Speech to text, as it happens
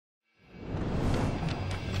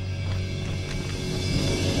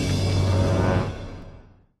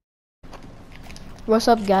What's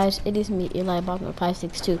up, guys? It is me, Eli Bachman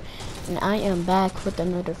 562, and I am back with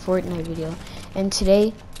another Fortnite video. And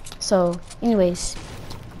today, anyways,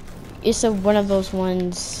 it's one of those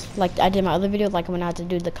ones like I did my other video, like when I had to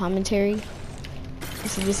do the commentary.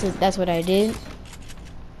 That's what I did.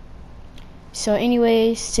 So,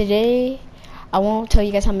 anyways, today I won't tell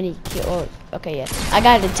you guys how many kills. Oh, okay, yeah, I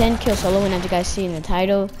got a 10 kill solo win, as you guys see in the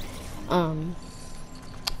title.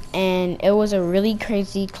 And it was a really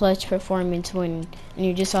crazy clutch performance and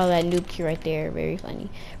you just saw that noob key right there. Very funny.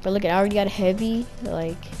 But look, I already got a heavy.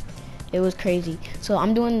 Like, it was crazy. So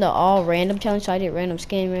I'm doing the all random challenge. So I did random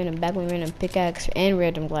skin, random backbling, random pickaxe, and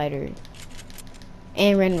random glider,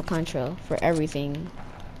 and random contrail for everything.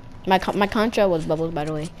 My contrail was bubbles, by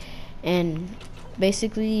the way. And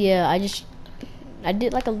basically, yeah, I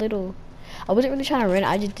did like a little. I wasn't really trying to run.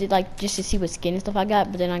 I just did like just to see what skin and stuff I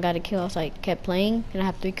got. But then I got a kill. So I kept playing, and I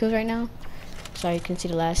have 3 kills right now. Sorry, you can see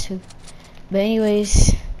the last 2. But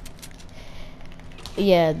anyways,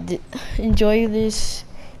 yeah, enjoy this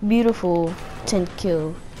beautiful 10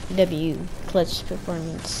 kill W clutch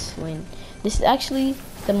performance win. This is actually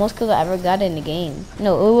the most kills I ever got in the game.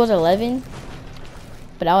 No, it was 11.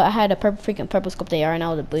 But I had a freaking purple scope AR, and I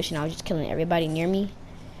was a bush, and I was just killing everybody near me.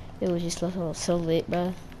 It was just so lit,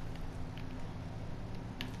 bro.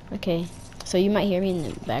 Okay, so you might hear me in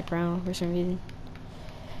the background for some reason.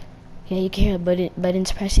 Yeah, you can hear the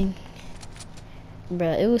buttons pressing.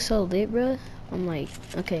 Bruh, it was so lit, bruh. I'm like,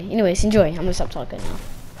 okay. Anyways, enjoy. I'm gonna stop talking now.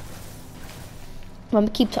 I'm gonna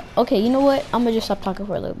keep talking. Okay, you know what? I'm gonna just stop talking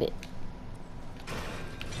for a little bit.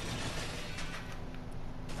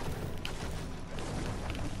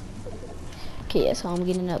 Okay, yeah, so I'm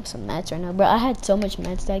getting up some mats right now. Bro, I had so much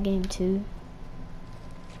mats that game, too.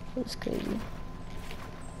 It was crazy.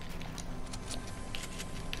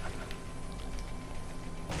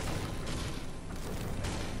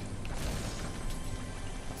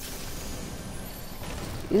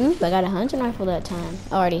 Oop, I got a hunting rifle that time.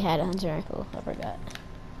 I already had a hunting rifle. I forgot.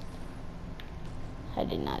 I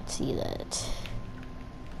did not see that.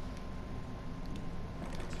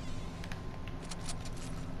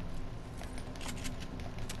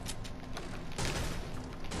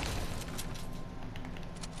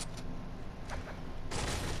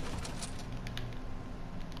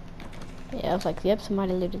 Yeah, I was like, yep,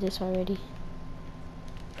 somebody looted this already.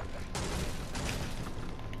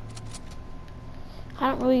 I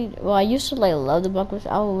don't really, well, I used to like love the buckless.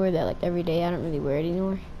 I would wear that like every day. I don't really wear it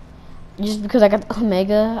anymore. Just because I got the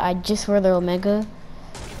Omega, I just wear the Omega.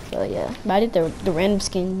 So yeah, but I did the random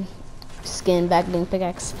skin back bling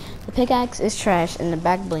pickaxe. The pickaxe is trash and the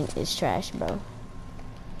back bling is trash, bro.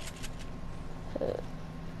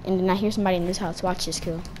 And then I hear somebody in this house. Watch this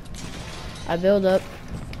kill. I build up.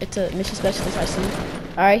 It's a mission specialist, I see.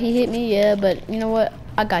 Alright, he hit me, yeah, but you know what?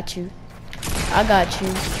 I got you. I got you.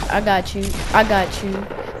 I got you. I got you.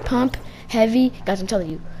 Pump heavy. Guys, I'm telling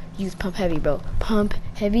you. Use pump heavy, bro. Pump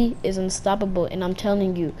heavy is unstoppable, and I'm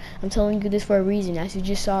telling you this for a reason. As you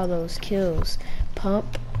just saw those kills.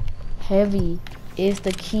 Pump heavy is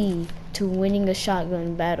the key to winning a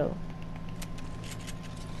shotgun battle.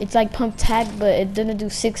 It's like pump tack, but it doesn't do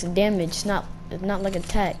 6 damage. It's not like a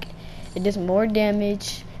tack. It does more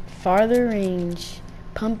damage, farther range.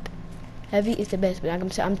 Pump heavy is the best, but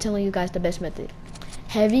I'm telling you guys the best method.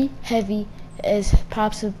 Heavy is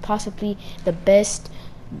possibly the best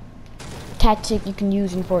tactic you can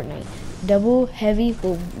use in Fortnite. Double heavy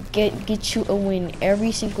will get you a win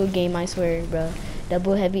every single game, I swear, bro.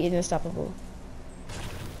 Double heavy is unstoppable.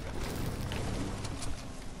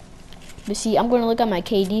 But see, I'm gonna look at my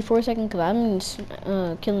KD for a second because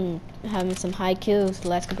I've been having some high kills the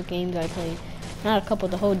last couple games I played. Not a couple,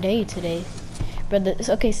 the whole day today. But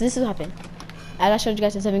okay, so this is what happened. As I showed you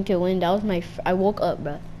guys the 7 kill win, that was I woke up,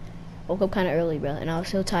 bro. Woke up kind of early, bro, and I was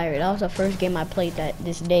so tired. That was the first game I played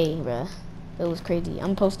this day, bro. It was crazy.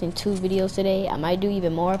 I'm posting 2 videos today. I might do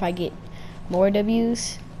even more if I get more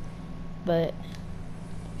W's. But,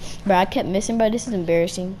 bro, I kept missing, bro. This is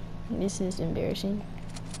embarrassing. This is embarrassing.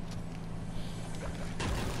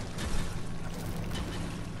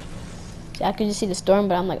 See, I could just see the storm,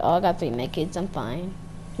 but I'm like, oh, I got 3 medkits. I'm fine.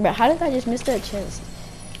 Bro, how did I just miss that chest?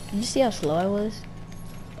 Did you see how slow I was?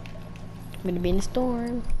 I'm gonna be in the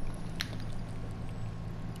storm.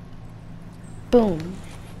 Boom.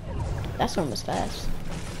 That storm was fast.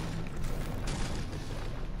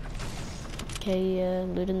 Okay, yeah,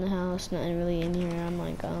 loot in the house. Nothing really in here. I'm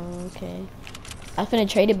like, oh, okay. I finna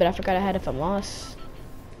trade it, but I forgot I had it from loss.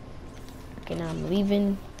 Okay, now I'm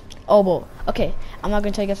leaving. Oh, well, okay. I'm not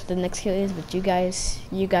gonna tell you guys what the next kill is, but you guys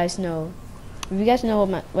know. If you guys know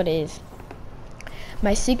what it is.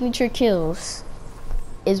 My signature kills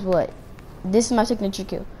is what? This is my signature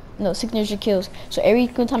kill. No, signature kills. So every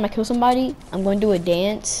time I kill somebody, I'm going to do a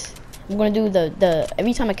dance. I'm going to do the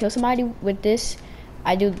every time I kill somebody with this,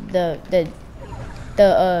 I do the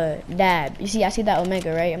dab. You see, I see that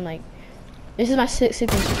Omega, right? I'm like, this is my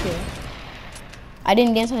signature kill. I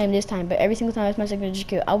didn't dance on him this time, but every single time that's my signature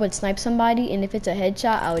kill. I would snipe somebody, and if it's a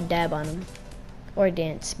headshot, I would dab on him. Or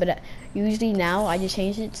dance. But usually now, I just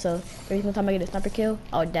changed it, so every single time I get a sniper kill,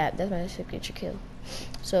 I'll dab. That's my signature kill.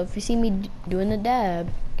 So if you see me doing the dab,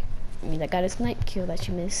 it means I got a snipe kill that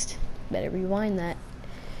you missed. Better rewind that.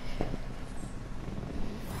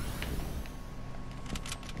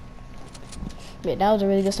 Yeah, that was a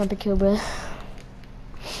really good sniper kill, bro.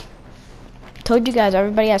 Told you guys,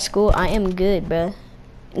 everybody at school, I am good, bro.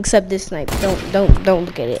 Except this snipe. Don't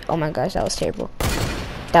look at it. Oh my gosh, that was terrible.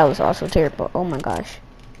 That was also terrible. Oh my gosh.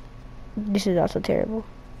 This is also terrible.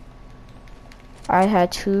 I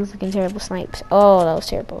had 2 freaking terrible snipes. Oh, that was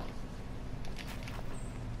terrible.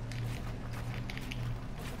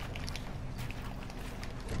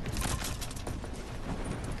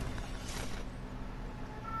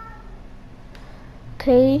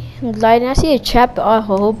 Okay, I'm gliding. I see a trap, a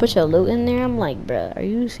whole bunch of loot in there. I'm like, bruh, are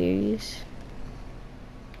you serious?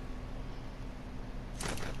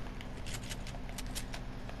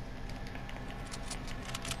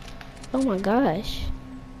 Oh my gosh.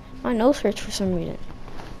 My nose hurts for some reason.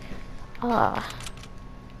 Ah,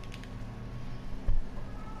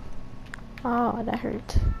 that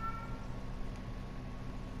hurts.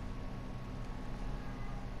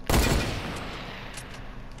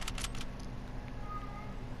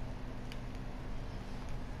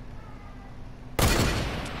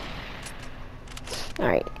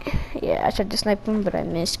 Alright, yeah, I tried to snipe him, but I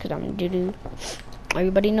missed because I'm doo-doo.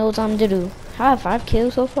 Everybody knows I'm doo-doo. I have 5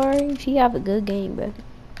 kills so far. She have a good game, bro.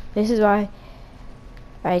 This is why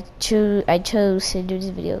I chose to do this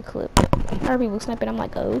video clip. I heard people sniping, I'm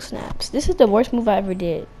like, oh snaps. This is the worst move I ever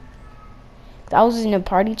did. I was in a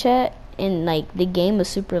party chat, and like, the game was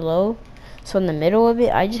super low. So in the middle of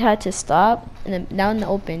it, I just had to stop, and then down in the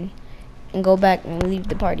open, and go back and leave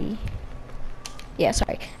the party. Yeah,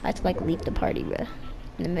 sorry. I had to like leave the party, bro.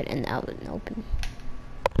 In the middle and out in the open.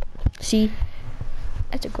 See?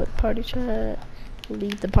 I had to go to party chat,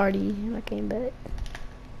 leave the party, and I came back.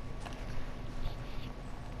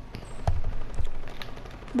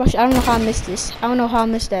 But I don't know how I missed this. I don't know how I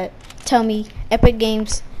missed that. Tell me, Epic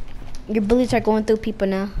Games, your bullets are going through people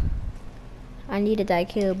now. I needed that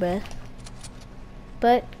kill, bruh.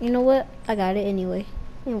 But, you know what? I got it anyway.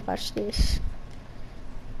 Let me watch this.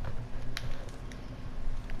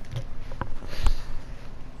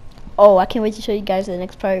 Oh, I can't wait to show you guys the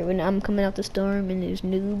next part when I'm coming out the storm and there's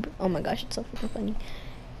noob. Oh my gosh, it's so freaking funny.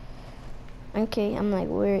 Okay, I'm like,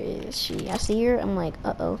 where is she? I see her. I'm like,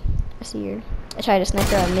 uh-oh. I see her. I try to snipe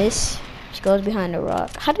her. I miss. She goes behind the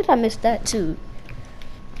rock. How did I miss that, too?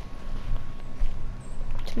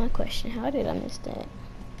 That's my question. How did I miss that?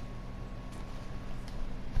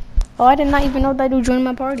 Oh, I did not even know that dude joined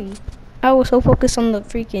my party. I was so focused on the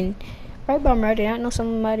freaking right bomber. I did not know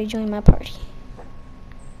somebody joined my party.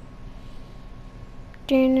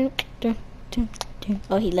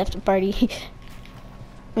 Oh, he left the party.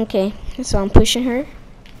 Okay, so I'm pushing her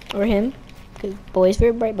or him, because boys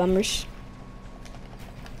wear bright bombers.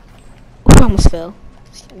 Ooh, I almost fell.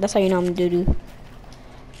 That's how you know I'm doo-doo.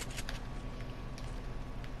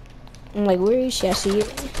 I'm like, where is she? I see it.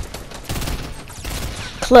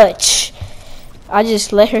 Clutch. I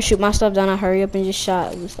just let her shoot my stuff down. I hurry up and just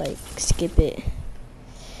shot. It was like, skip it.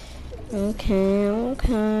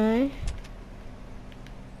 Okay.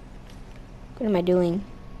 What am I doing?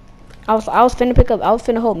 I was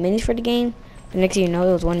finna hold minis for the game. The next thing you know,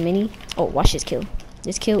 it was 1 mini. Oh, watch this kill.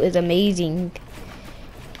 This kill is amazing.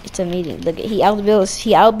 It's amazing. Look, he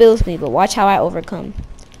outbuilds me, but watch how I overcome.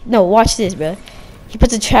 No, watch this, bro. He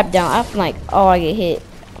puts a trap down. I'm like, oh, I get hit.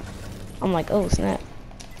 I'm like, oh, snap.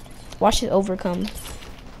 Watch this overcome.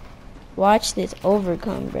 Watch this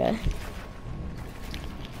overcome, bro.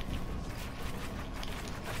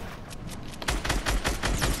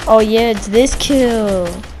 Oh yeah, it's this kill.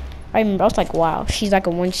 I remember, I was like, wow, she's like a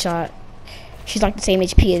one shot. She's like the same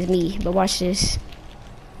HP as me, but watch this.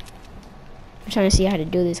 I'm trying to see how to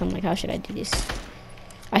do this. I'm like, how should I do this?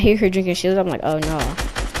 I hear her drinking shields. I'm like, oh no.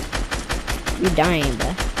 You're dying,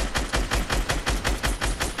 bro.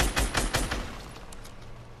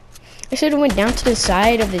 I should have went down to the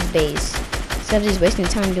side of his base instead of just wasting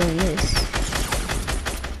time doing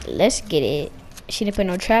this. Let's get it. She didn't put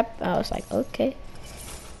no trap. I was like, okay.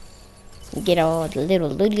 Get all the little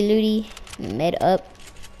looty med up.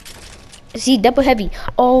 See, double heavy.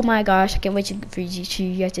 Oh my gosh, I can't wait for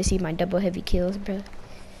you guys to see my double heavy kills, bro.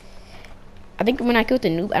 I think when I killed the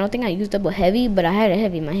noob, I don't think I used double heavy, but I had a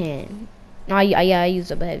heavy in my hand. No, yeah, I used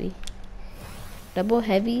double heavy. Double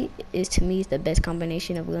heavy is, to me, is the best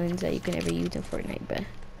combination of guns that you can ever use in Fortnite, bruh.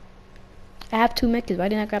 I have 2 mechas. Why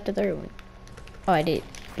didn't I grab the third one? Oh, I did.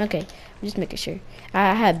 Okay, I'm just making sure.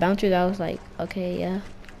 I had bouncers. I was like, okay, yeah.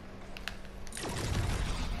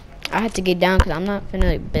 I had to get down because I'm not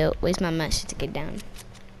finna waste my match to get down.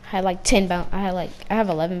 I had like 10 I have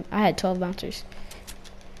 11. I had 12 bouncers.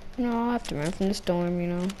 You know, I have to run from the storm, you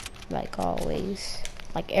know, like always,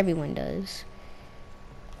 like everyone does.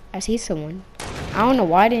 I see someone. I don't know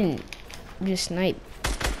why I didn't just snipe.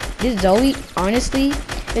 This Zoe, honestly,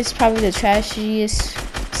 is probably the trashiest,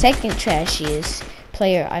 second trashiest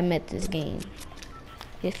player I met this game.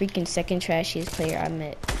 The freaking second trashiest player I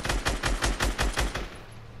met.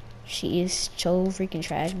 She is so freaking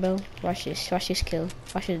trash, bro. Watch this kill.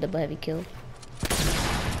 Watch this double heavy kill.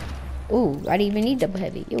 Ooh, I didn't even need double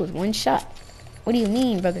heavy. It was 1 shot. What do you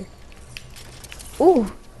mean, brother?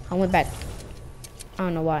 Ooh, I went back. I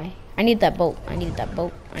don't know why. I need that boat. I needed that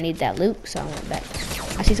boat. I need that loot, so I went back.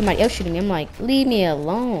 I see somebody else shooting me. I'm like, leave me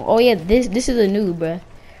alone. Oh yeah, this is a noob, bruh.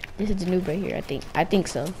 This is the noob right here. I think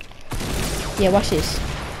so. Yeah, watch this.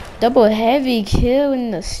 Double heavy kill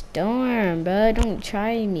in the storm, bruh. Don't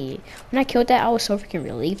try me. When I killed that, I was so freaking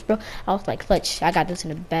relieved, bro. I was like, clutch. I got this in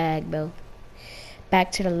the bag, bro.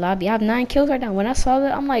 Back to the lobby. I have 9 kills right now. When I saw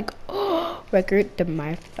that, I'm like, oh, record.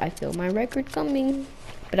 I feel my record coming.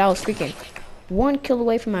 But I was freaking 1 kill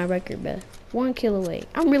away from my record, bruh. 1 kill away.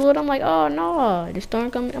 I'm reloading. I'm like, oh no, the storm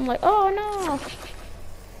coming. I'm like, oh no.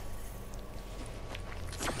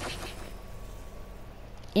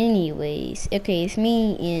 Anyways, okay, it's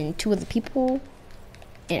me and 2 other people,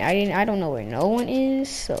 and I don't know where no one is,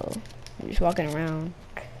 so I'm just walking around.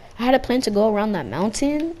 I had a plan to go around that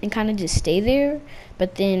mountain and kind of just stay there,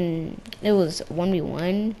 but then it was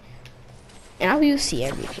 1v1, and I will see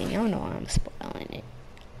everything. I don't know why I'm spoiling it.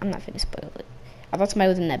 I'm not finna spoil it. I thought somebody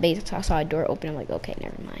was in that base, so I saw a door open. I'm like, okay,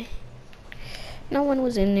 never mind. No one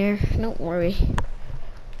was in there. Don't worry.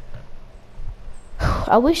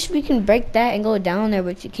 I wish we can break that and go down there,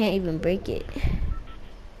 but you can't even break it.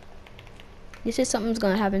 This is something's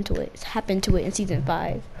gonna happen to it. It's happened to it in season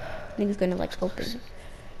 5. Niggas gonna like open.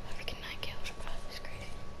 Freaking 9 kills, bro. That's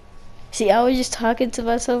crazy. See, I was just talking to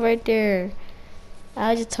myself right there.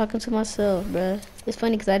 I was just talking to myself, bro. It's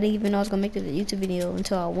funny because I didn't even know I was gonna make this a YouTube video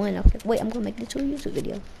until I won. I was like, wait, I'm gonna make this a YouTube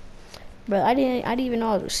video, bro. I didn't even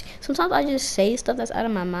know. Sometimes I just say stuff that's out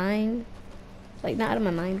of my mind. Like, not out of my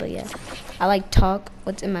mind, but yeah. I like talk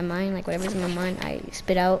what's in my mind. Like, whatever's in my mind, I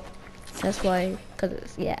spit out. That's why,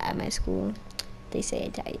 because, yeah, at my school, they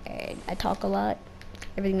say I talk a lot.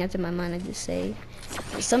 Everything that's in my mind, I just say.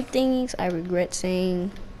 And some things I regret saying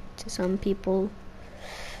to some people.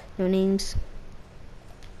 No names.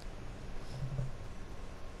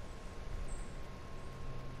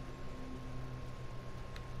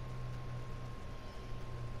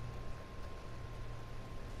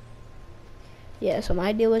 Yeah, so my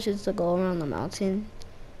idea was just to go around the mountain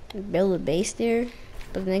and build a base there.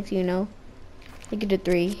 But the next thing you know, he get a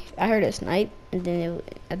 3. I heard a snipe, and then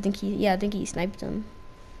I think he sniped him,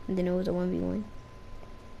 and then it was a 1v1.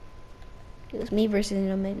 It was me versus an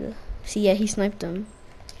Omega. See, yeah, he sniped him.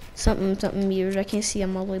 Something meters. I can't see.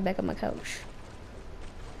 I'm all the way back on my couch.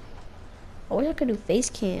 I wish I could do face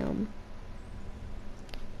cam.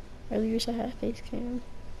 I really wish I had face cam.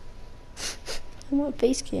 I want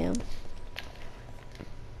face cam.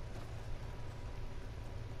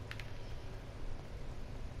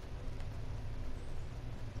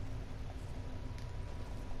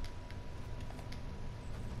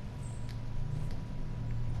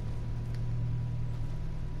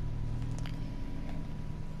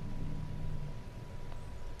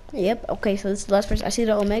 Yep, okay, so this is the last person. I see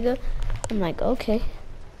the Omega. I'm like, okay.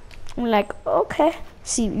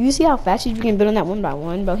 See, you see how fast you can build on that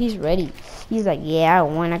 1x1, bro? He's ready. He's like, yeah, I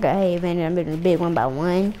won. I got Haven, and I'm building a big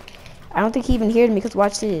 1x1. I don't think he even heard me, because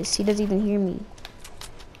watch this. He doesn't even hear me.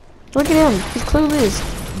 Look at him. He's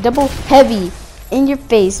clueless. Double heavy. In your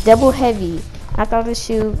face. Double heavy. Knocked out the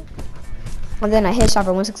shoe. And then I headshot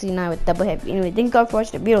for 169 with double heavy. Anyway, thank you guys for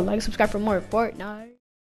watching the video. Like, subscribe for more Fortnite.